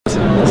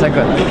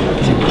تشكر.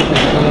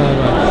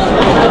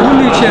 قول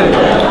لي شارك.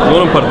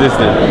 نورم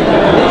برديسني.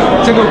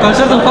 تقول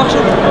كونسرت الفخشة؟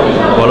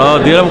 ولا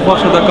ديرم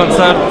فخشة ده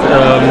كونسرت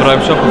رحیم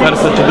شاه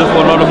خرسه چه دست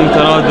والله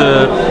ممتنع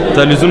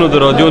تلویزیون و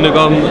رادیو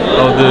نگام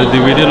او دی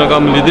ویدیو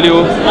نگام لیدلیو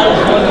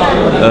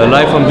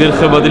لایف هم دیر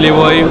خبر دلی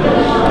وای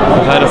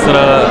خیر سر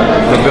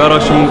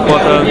بیاراشم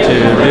قطعه چه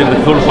دیر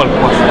دکتور خالق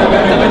باش.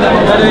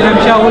 رحیم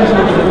شاه اول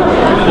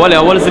زلي. ولی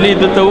اول زلی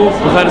دتو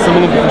خیر سر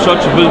ممکن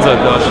بخشات شبل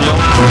زد داشتیم.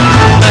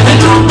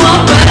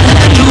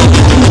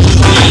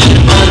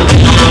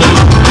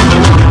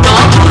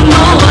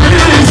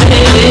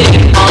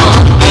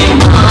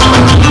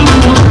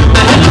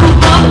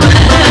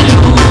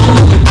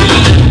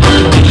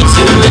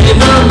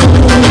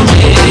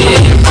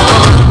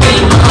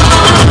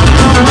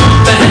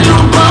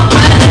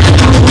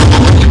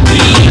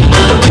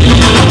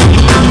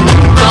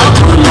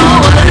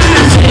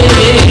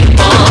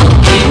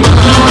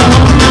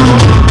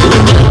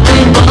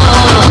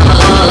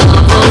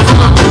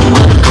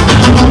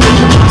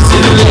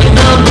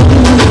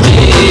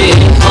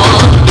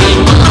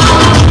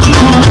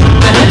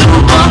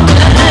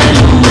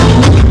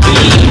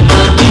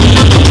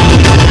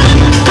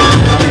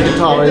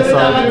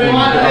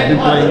 I've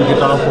been playing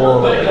guitar for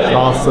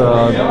last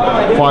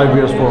 5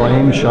 years for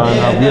Rahim Shah,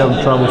 and we have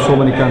traveled so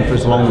many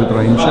countries along with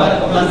Rahim Shah,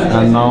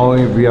 and now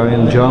we are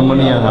in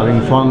Germany and having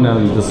fun,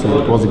 and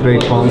it was a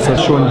great concert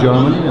show in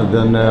Germany, and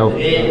then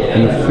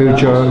in the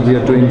future we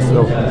are doing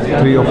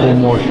 3 or 4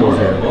 more shows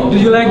here.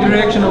 Did you like the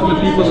reaction of the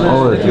people?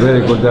 Oh, it's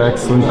very good, the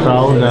excellent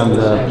crowd, and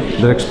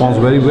they respond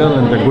very well,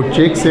 and the good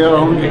chicks here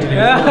around.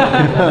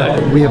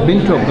 We have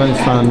been to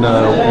Afghanistan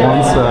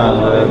once,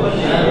 and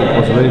it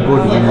was very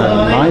good. We had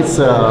nice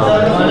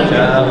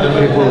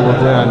people over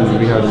there, and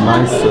we had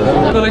nice.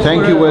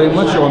 Thank you very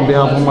much on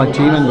behalf of my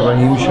team and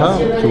Rahim Shah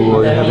to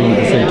having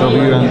this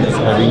interview and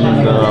having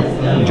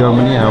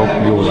Germany. I hope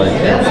you like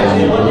it.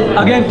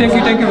 Again,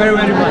 thank you very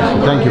much.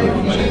 Thank you very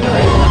much.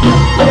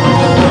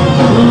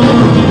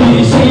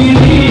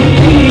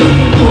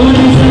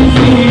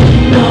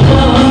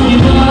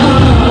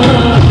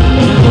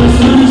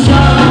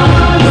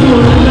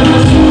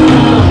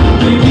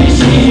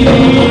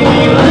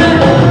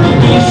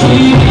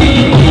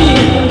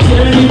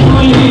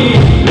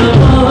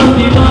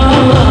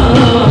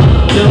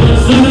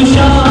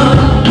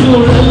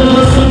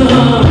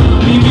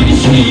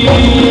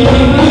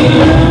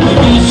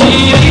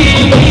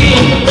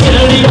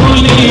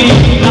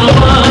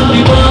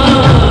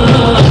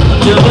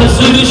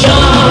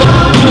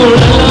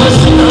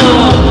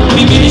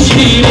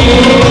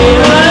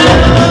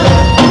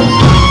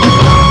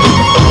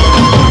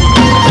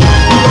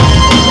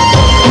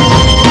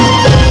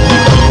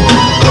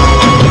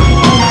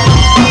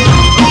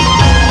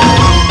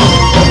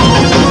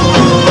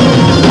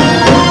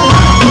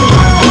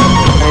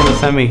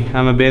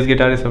 I'm a bass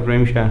guitarist of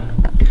Rahim Shah.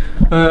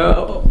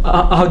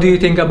 How do you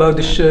think about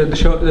the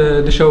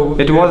show?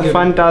 It was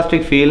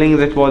fantastic feelings.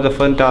 It was a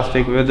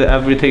fantastic with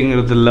everything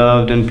was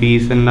loved and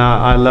peace, and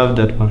I loved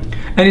that one.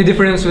 Any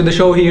difference with the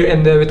show here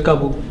and with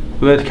Kabul?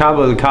 With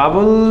Kabul,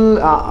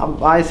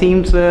 I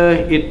seems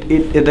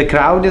the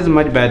crowd is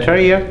much better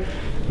here,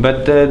 but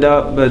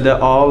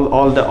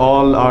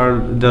all are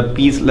the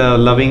peace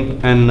loving,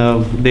 and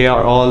they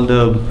are all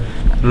the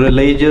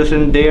religious,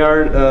 and they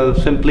are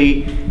simply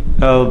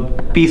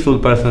peaceful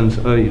persons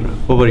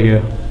over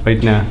here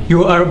right now. You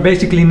are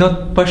basically not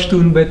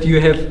Pashtun, but you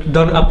have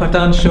done a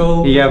Pathan show.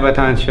 Yeah,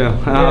 Pathan show.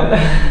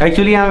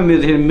 Actually, I'm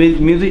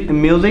music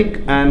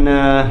and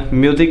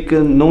music.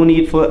 No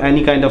need for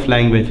any kind of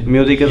language.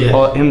 Music is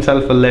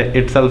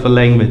itself a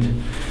language.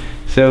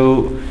 So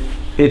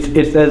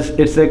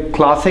it's a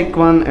classic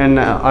one, and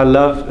I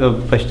love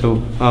Pashto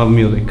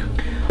music.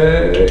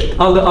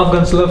 All the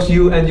Afghans loves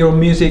you and your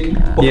music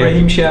of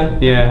Rahim Shah.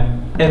 Yeah.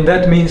 And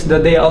that means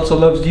that they also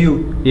loves you.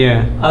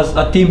 Yeah. As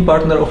a team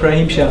partner of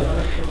Rahim Shah.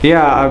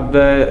 Yeah.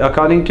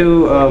 According to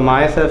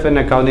myself and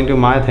according to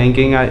my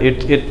thinking,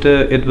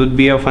 it would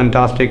be a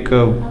fantastic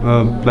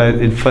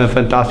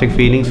fantastic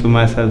feelings for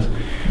myself.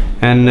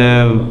 And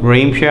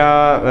Rahim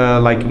Shah,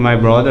 like my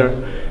brother,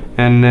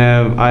 and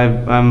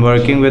I'm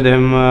working with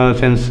him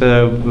since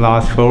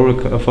last 4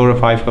 or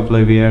 5 couple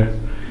of years.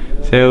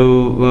 So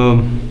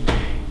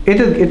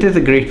it is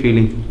a great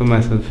feeling for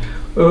myself.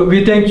 We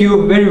thank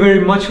you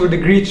very much for the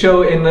great show,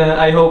 and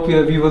I hope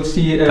we will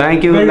see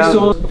very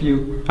soon of you.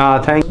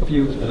 Thank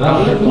you.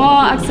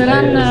 ما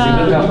اکثرا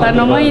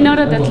برنامه اینا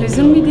رو در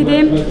تلویزیون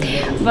میدیدیم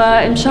و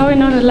امشب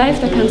اینا رو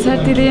لایف در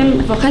کنسرت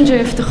دیدیم. واقعا جای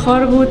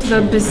افتخار بود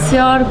و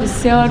بسیار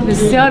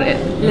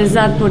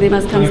لذت بردیم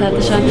از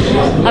کنسرتشان.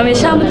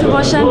 همیشه همونطور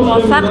باشن،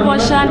 موفق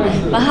باشن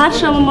و هر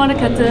شب ما رو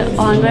که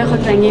آهنگای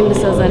خود رنگین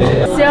بسازن.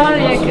 بسیار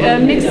یک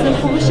میکس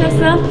خوبش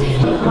هستم.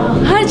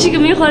 هر چی که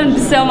میخوان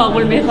بسیار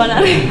مقبول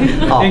میخوانن.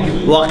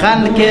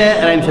 واقعا که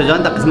رحیم شاه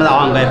جان در قسمت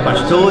آهنگای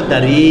پشتو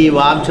دری و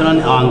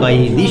همچنان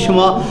آهنگای دی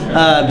شما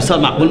بسیار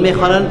مقبول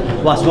میخوانن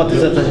و از ما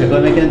تشکر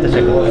میکنن.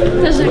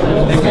 تشکر.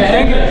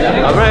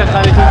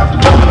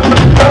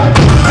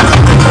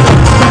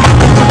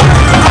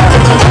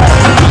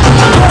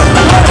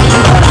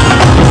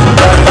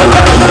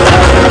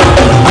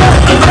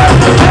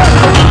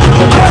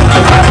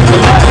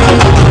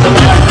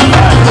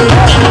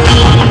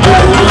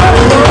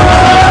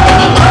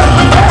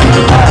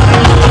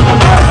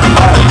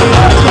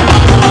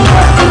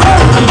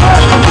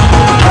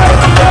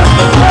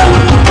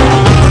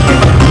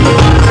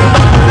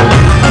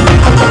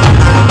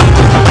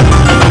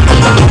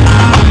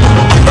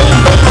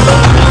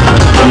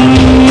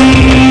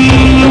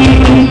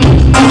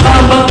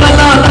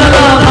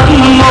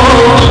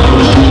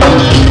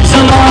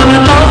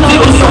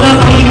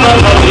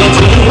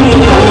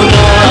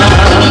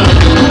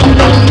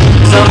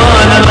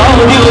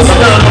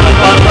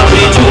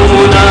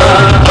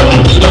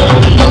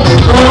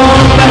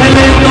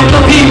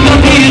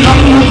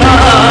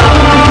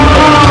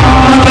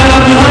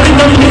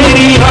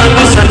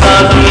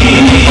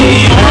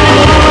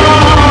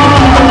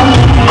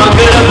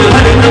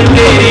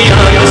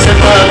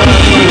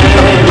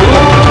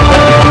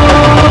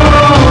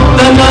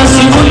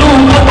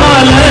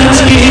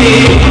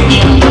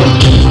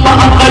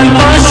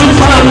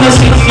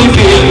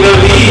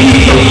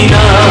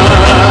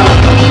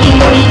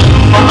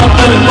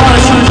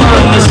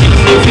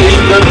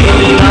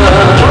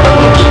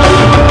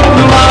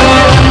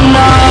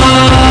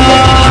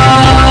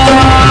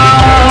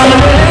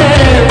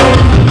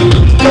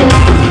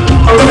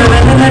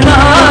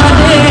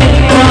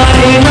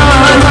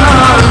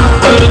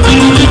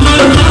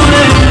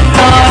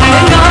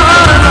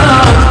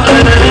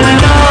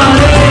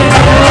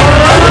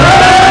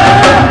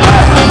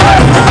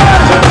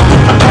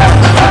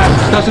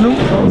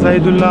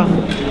 عید الله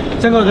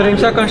څنګه د رحیم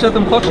شاه کنسرت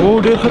هم خوښ او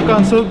ډېر ښه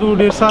کنسرت و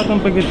ډېر ساعت هم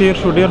پکې تېر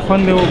شو ډېر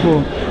خوند یې وکړو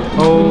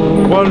او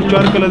غواړو چې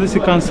هر کله داسې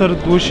کنسرت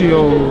وشي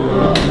او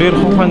ډېر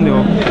ښه خوند یې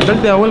وکړو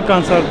دلته اول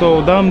کنسرت و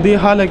دا هم دې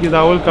حاله کې د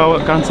اول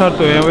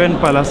کنسرت و یوین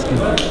پالاست کې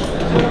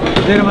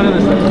ډېره مننه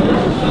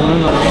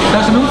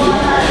تاسو نوم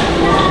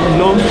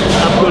نوم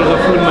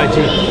عبدالغفور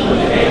مجید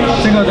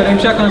څنګه د رحیم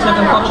شاه کنسرت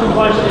هم خوښ شو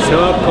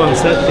سواب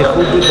کنسرت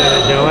خوب بود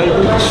درجه اول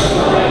بود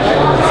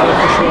بسیار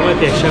خوش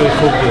آمد یک شب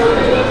خوب بود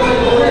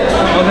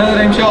او دا د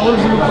رحیم شاه اول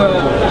ځل په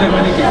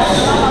جرمني کې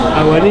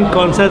اولین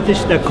کنسرتش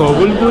در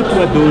کابل بود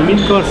و دومین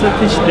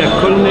کنسرتش در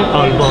کلن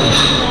آلمان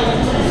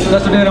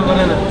تاسو ډېره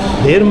مننه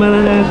ډېر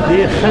مننه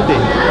ډېر ښه دی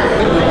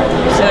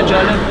بسیار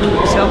جالب بود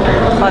بسیار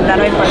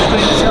خواندنهای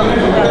پشتوی بسیار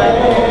خوندنهای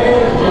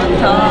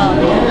تا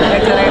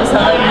یک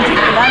صدای موزیک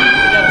بلند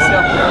بوده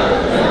بسیار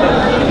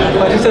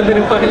خارجي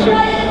سندرې خوښې شوې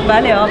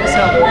بله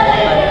بسیار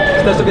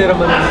تاسو ډېره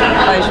مننه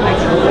خواهش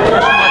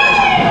میکنم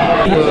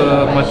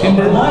متین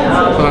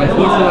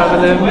فرانکفورت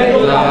راغلی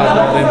د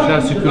رحیم شاه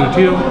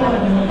سکیورټي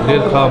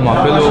ډېر ښه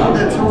محفل و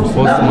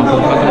اوس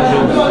محفل ختم شو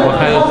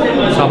بخیر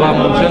سبا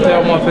مونشن ته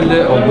یو محفل دی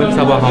او بل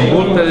سبا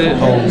هامبورګ ته دی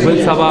او بل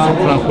سبا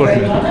فرانکفورت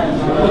دی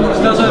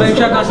ستاسو رحیم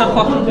شاه کنسرت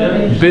خوښ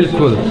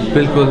बिल्कुल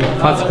बिल्कुल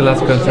first class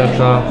concert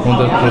था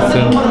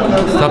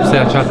 100% सबसे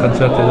अच्छा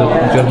concert है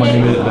Germany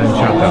में रहीम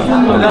शाह का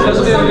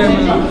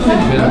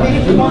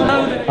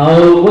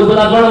और बहुत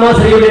बड़ा मास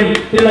रही है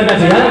तिलक का